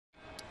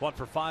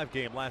1-for-5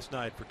 game last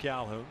night for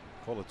Calhoun.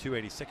 Kole,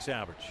 286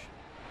 average.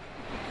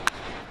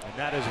 And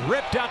that is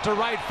ripped out to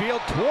right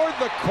field toward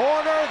the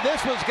corner.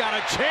 This one's got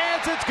a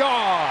chance. It's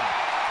gone.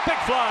 Big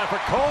fly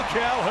for Kole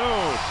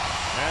Calhoun.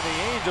 And the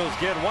Angels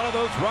get one of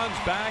those runs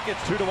back.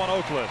 It's 2-1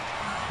 Oakland.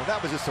 Well,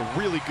 that was just a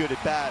really good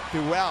at bat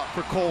throughout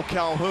for Kole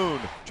Calhoun.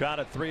 Trout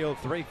at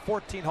 303,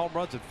 14 home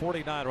runs and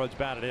 49 runs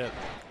batted in.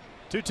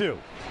 2-2.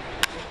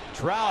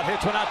 Trout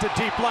hits one out to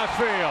deep left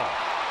field.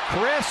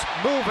 Chris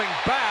moving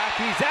back.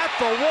 He's at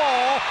the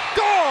wall.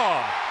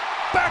 Gone!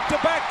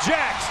 Back-to-back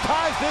jacks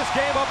ties this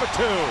game up at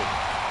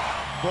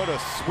 2. What a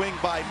swing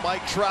by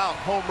Mike Trout.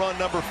 Home run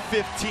number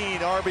 15,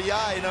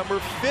 RBI number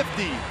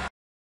 50.